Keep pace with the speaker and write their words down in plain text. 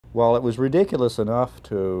Well, it was ridiculous enough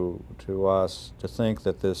to us to think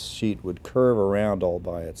that this sheet would curve around all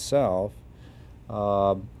by itself.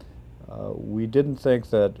 Um, we didn't think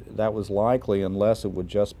that that was likely unless it would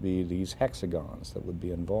just be these hexagons that would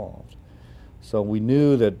be involved. So we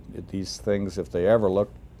knew that these things, if they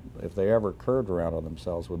ever curved around on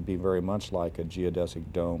themselves, would be very much like a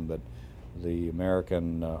geodesic dome that the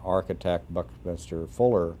American architect Buckminster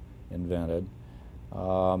Fuller invented.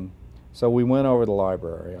 Um, so we went over the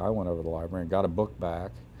library. I went over to the library and got a book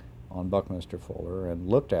back on Buckminster Fuller and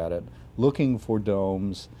looked at it, looking for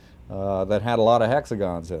domes that had a lot of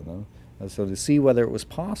hexagons in them. And so to see whether it was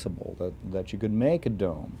possible that you could make a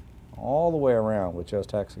dome all the way around with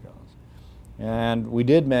just hexagons. And we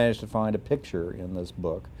did manage to find a picture in this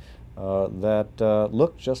book that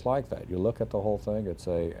looked just like that. You look at the whole thing, it's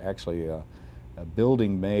actually a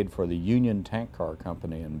building made for the Union Tank Car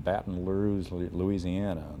Company in Baton Rouge,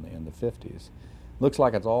 Louisiana in the 50s. Looks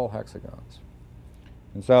like it's all hexagons.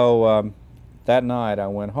 And so that night I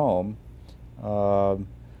went home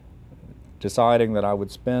deciding that I would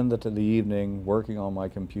spend the evening working on my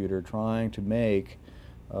computer trying to make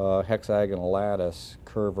hexagonal lattice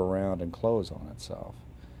curve around and close on itself.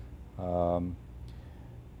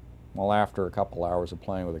 Well, after a couple hours of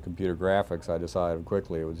playing with the computer graphics, I decided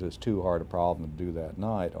quickly it was just too hard a problem to do that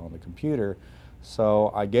night on the computer. So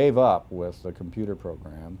I gave up with the computer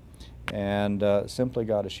program and simply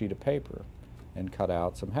got a sheet of paper and cut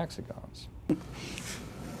out some hexagons.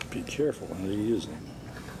 Be careful how you use them.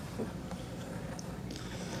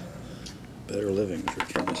 Better living for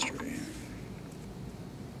chemistry.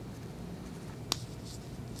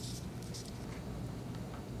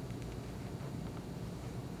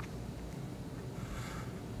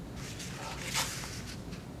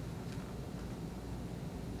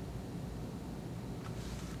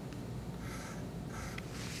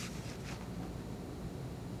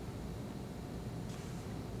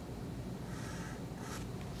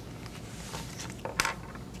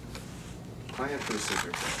 I have two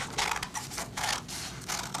scissors.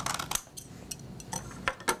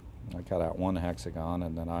 I cut out one hexagon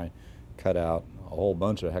and then I cut out a whole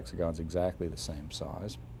bunch of hexagons exactly the same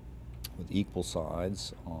size with equal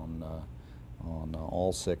sides on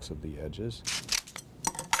all 6 of the edges.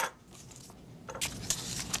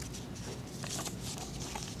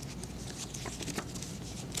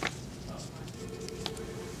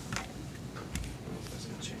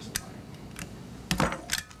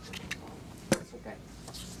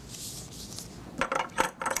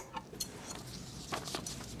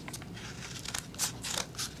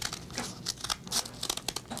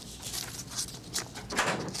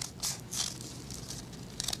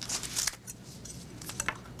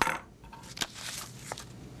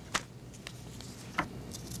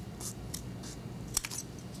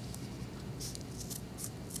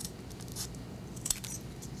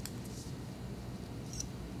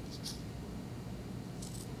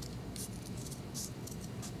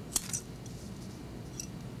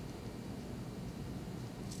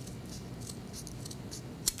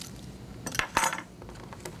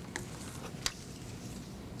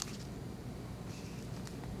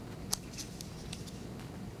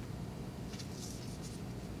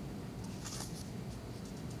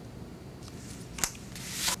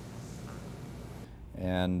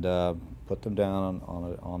 And put them down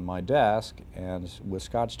on my desk and with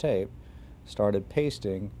Scotch tape started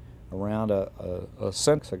pasting around a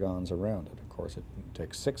hexagons around it. Of course, it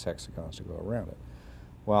takes 6 hexagons to go around it.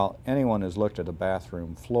 Well, anyone who's looked at a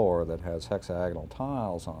bathroom floor that has hexagonal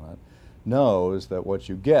tiles on it knows that what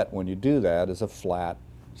you get when you do that is a flat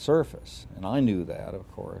surface. And I knew that, of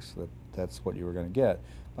course, that's what you were going to get.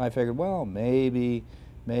 I figured, well, maybe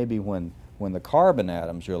when the carbon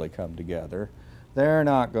atoms really come together, they're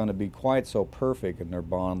not going to be quite so perfect in their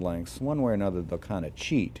bond lengths. One way or another, they'll kind of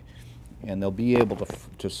cheat, and they'll be able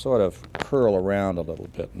to sort of curl around a little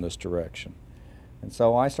bit in this direction. And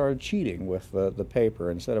so I started cheating with the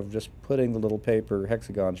paper. Instead of just putting the little paper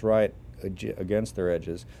hexagons right against their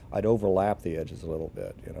edges, I'd overlap the edges a little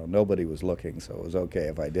bit. You know, nobody was looking, so it was okay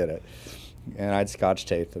if I did it. And I'd Scotch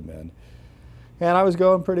tape them in. And I was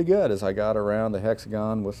going pretty good as I got around the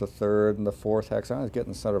hexagon with the 3rd and the 4th hexagon. I was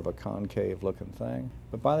getting sort of a concave looking thing.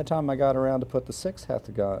 But by the time I got around to put the 6th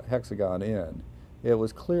hexagon in, it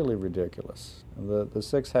was clearly ridiculous. The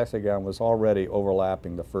 6th hexagon was already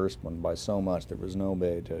overlapping the first one by so much there was no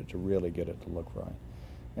way to really get it to look right.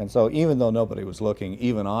 And so even though nobody was looking,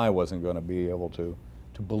 even I wasn't going to be able to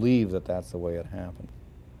believe that that's the way it happened.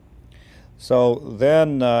 So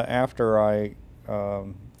then after I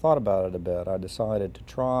thought about it a bit, I decided to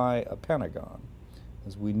try a pentagon,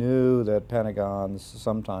 as we knew that pentagons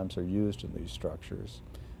sometimes are used in these structures.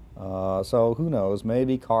 So who knows,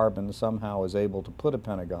 maybe carbon somehow is able to put a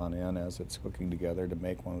pentagon in as it's hooking together to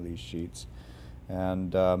make one of these sheets,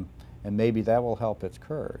 and maybe that will help it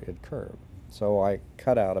curve. So I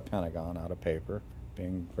cut out a pentagon out of paper,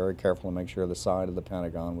 being very careful to make sure the side of the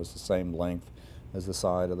pentagon was the same length as the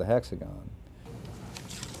side of the hexagon.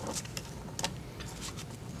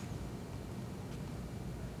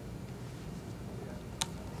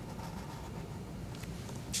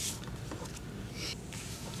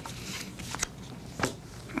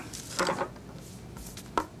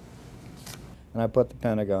 And I put the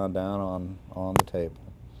pentagon down on the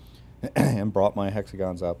table and brought my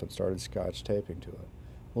hexagons up and started Scotch taping to it.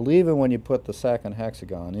 Well, even when you put the second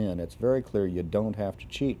hexagon in, it's very clear you don't have to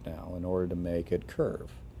cheat now in order to make it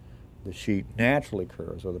curve. The sheet naturally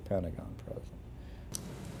curves with a pentagon present.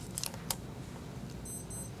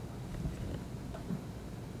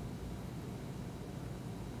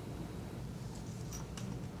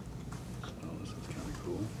 So this is kind of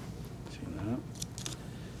cool. See that?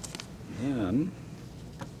 Then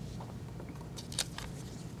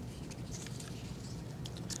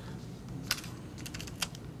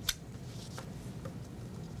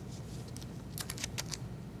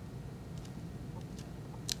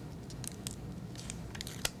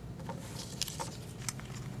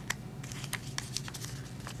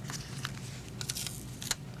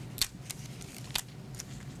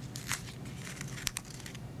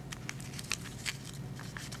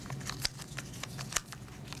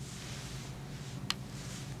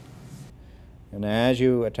And as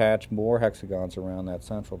you attach more hexagons around that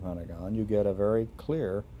central pentagon, you get a very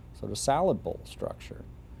clear sort of salad bowl structure.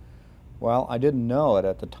 Well, I didn't know it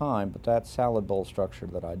at the time, but that salad bowl structure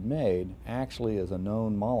that I'd made actually is a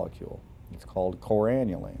known molecule. It's called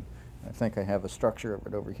corannuline. I think I have a structure of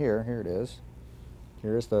it over here. Here it is.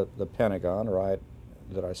 Here's the pentagon, right,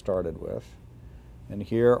 that I started with. And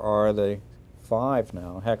here are the 5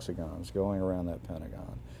 now hexagons going around that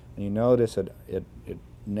pentagon. And you notice it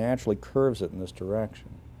naturally curves it in this direction.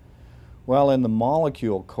 Well, in the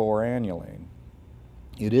molecule corannuline,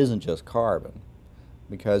 it isn't just carbon,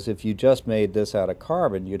 because if you just made this out of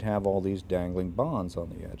carbon, you'd have all these dangling bonds on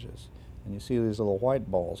the edges. And you see these little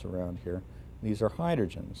white balls around here. These are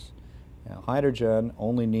hydrogens. Now, hydrogen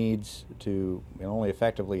only it only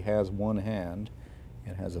effectively has one hand.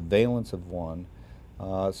 It has a valence of 1.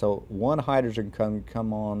 So one hydrogen can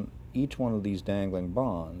come on each one of these dangling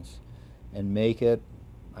bonds and make it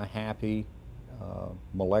a happy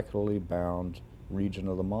molecularly bound region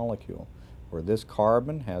of the molecule, where this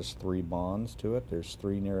carbon has 3 bonds to it. There's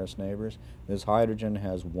 3 nearest neighbors. This hydrogen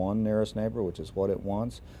has 1 nearest neighbor, which is what it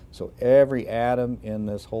wants. So every atom in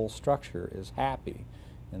this whole structure is happy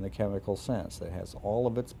in the chemical sense. It has all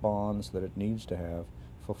of its bonds that it needs to have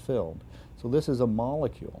fulfilled. So this is a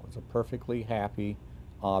molecule. It's a perfectly happy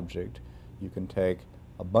object. You can take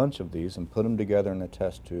a bunch of these and put them together in a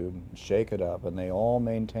test tube, shake it up, and they all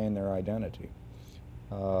maintain their identity.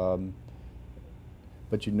 But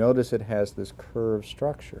you notice it has this curved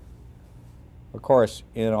structure. Of course,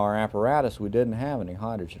 in our apparatus, we didn't have any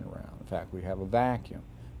hydrogen around. In fact, we have a vacuum.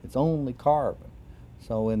 It's only carbon.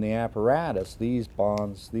 So in the apparatus, these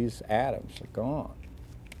bonds, these atoms are gone.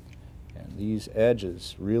 And these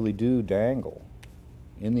edges really do dangle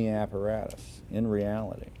in the apparatus, in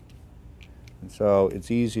reality. And so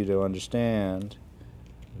it's easy to understand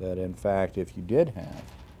that, in fact, if you did have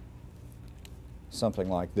something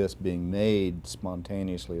like this being made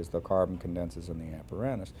spontaneously as the carbon condenses in the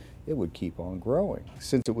apparatus, it would keep on growing.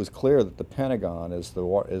 Since it was clear that the pentagon is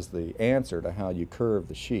the answer to how you curve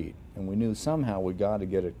the sheet, and we knew somehow we got to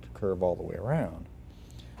get it to curve all the way around,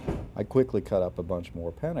 I quickly cut up a bunch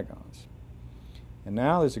more pentagons. And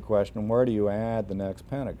now there's a question, where do you add the next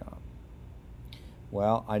pentagon?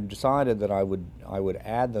 Well, I decided that I would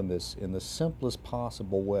add them in the simplest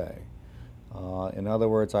possible way. In other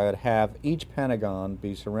words, I would have each pentagon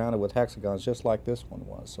be surrounded with hexagons just like this one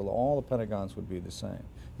was, so that all the pentagons would be the same.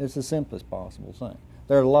 It's the simplest possible thing.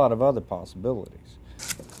 There are a lot of other possibilities.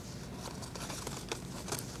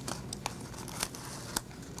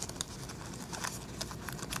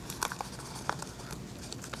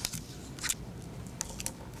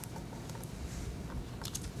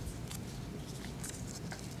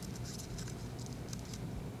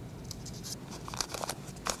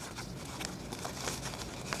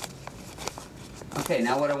 Okay,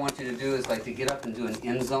 now what I want you to do is to get up and do an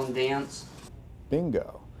end zone dance.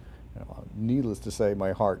 Bingo. Needless to say,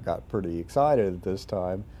 my heart got pretty excited at this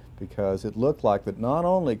time, because it looked like that not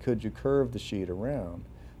only could you curve the sheet around,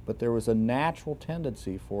 but there was a natural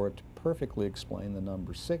tendency for it to perfectly explain the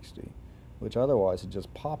number 60, which otherwise had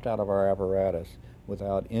just popped out of our apparatus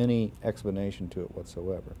without any explanation to it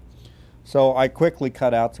whatsoever. So I quickly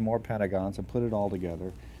cut out some more pentagons and put it all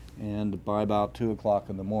together, and by about 2 o'clock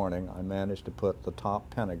in the morning I managed to put the top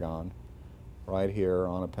pentagon right here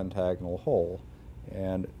on a pentagonal hole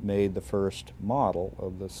and made the first model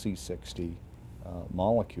of the C60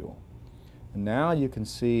 molecule. And now you can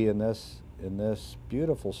see in this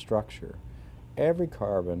beautiful structure, every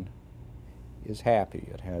carbon is happy.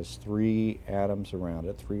 It has 3 atoms around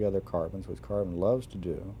it, 3 other carbons, which carbon loves to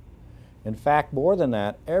do. In fact, more than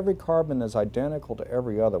that, every carbon is identical to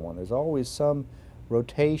every other one. There's always some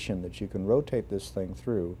rotation that you can rotate this thing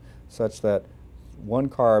through such that one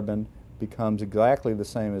carbon becomes exactly the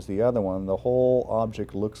same as the other one. The whole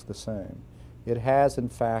object looks the same. It has, in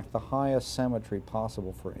fact, the highest symmetry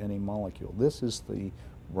possible for any molecule. This is the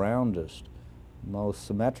roundest, most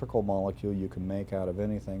symmetrical molecule you can make out of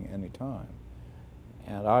anything, anytime.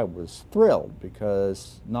 And I was thrilled,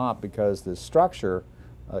 because not because this structure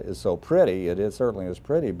is so pretty, it certainly is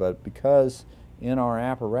pretty, but because in our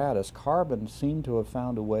apparatus, carbon seemed to have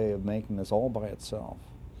found a way of making this all by itself,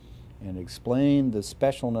 and explained the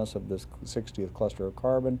specialness of this 60th cluster of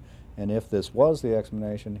carbon. And if this was the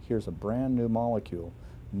explanation, here's a brand new molecule,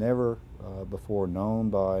 never before known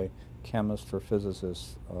by chemists or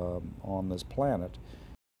physicists on this planet,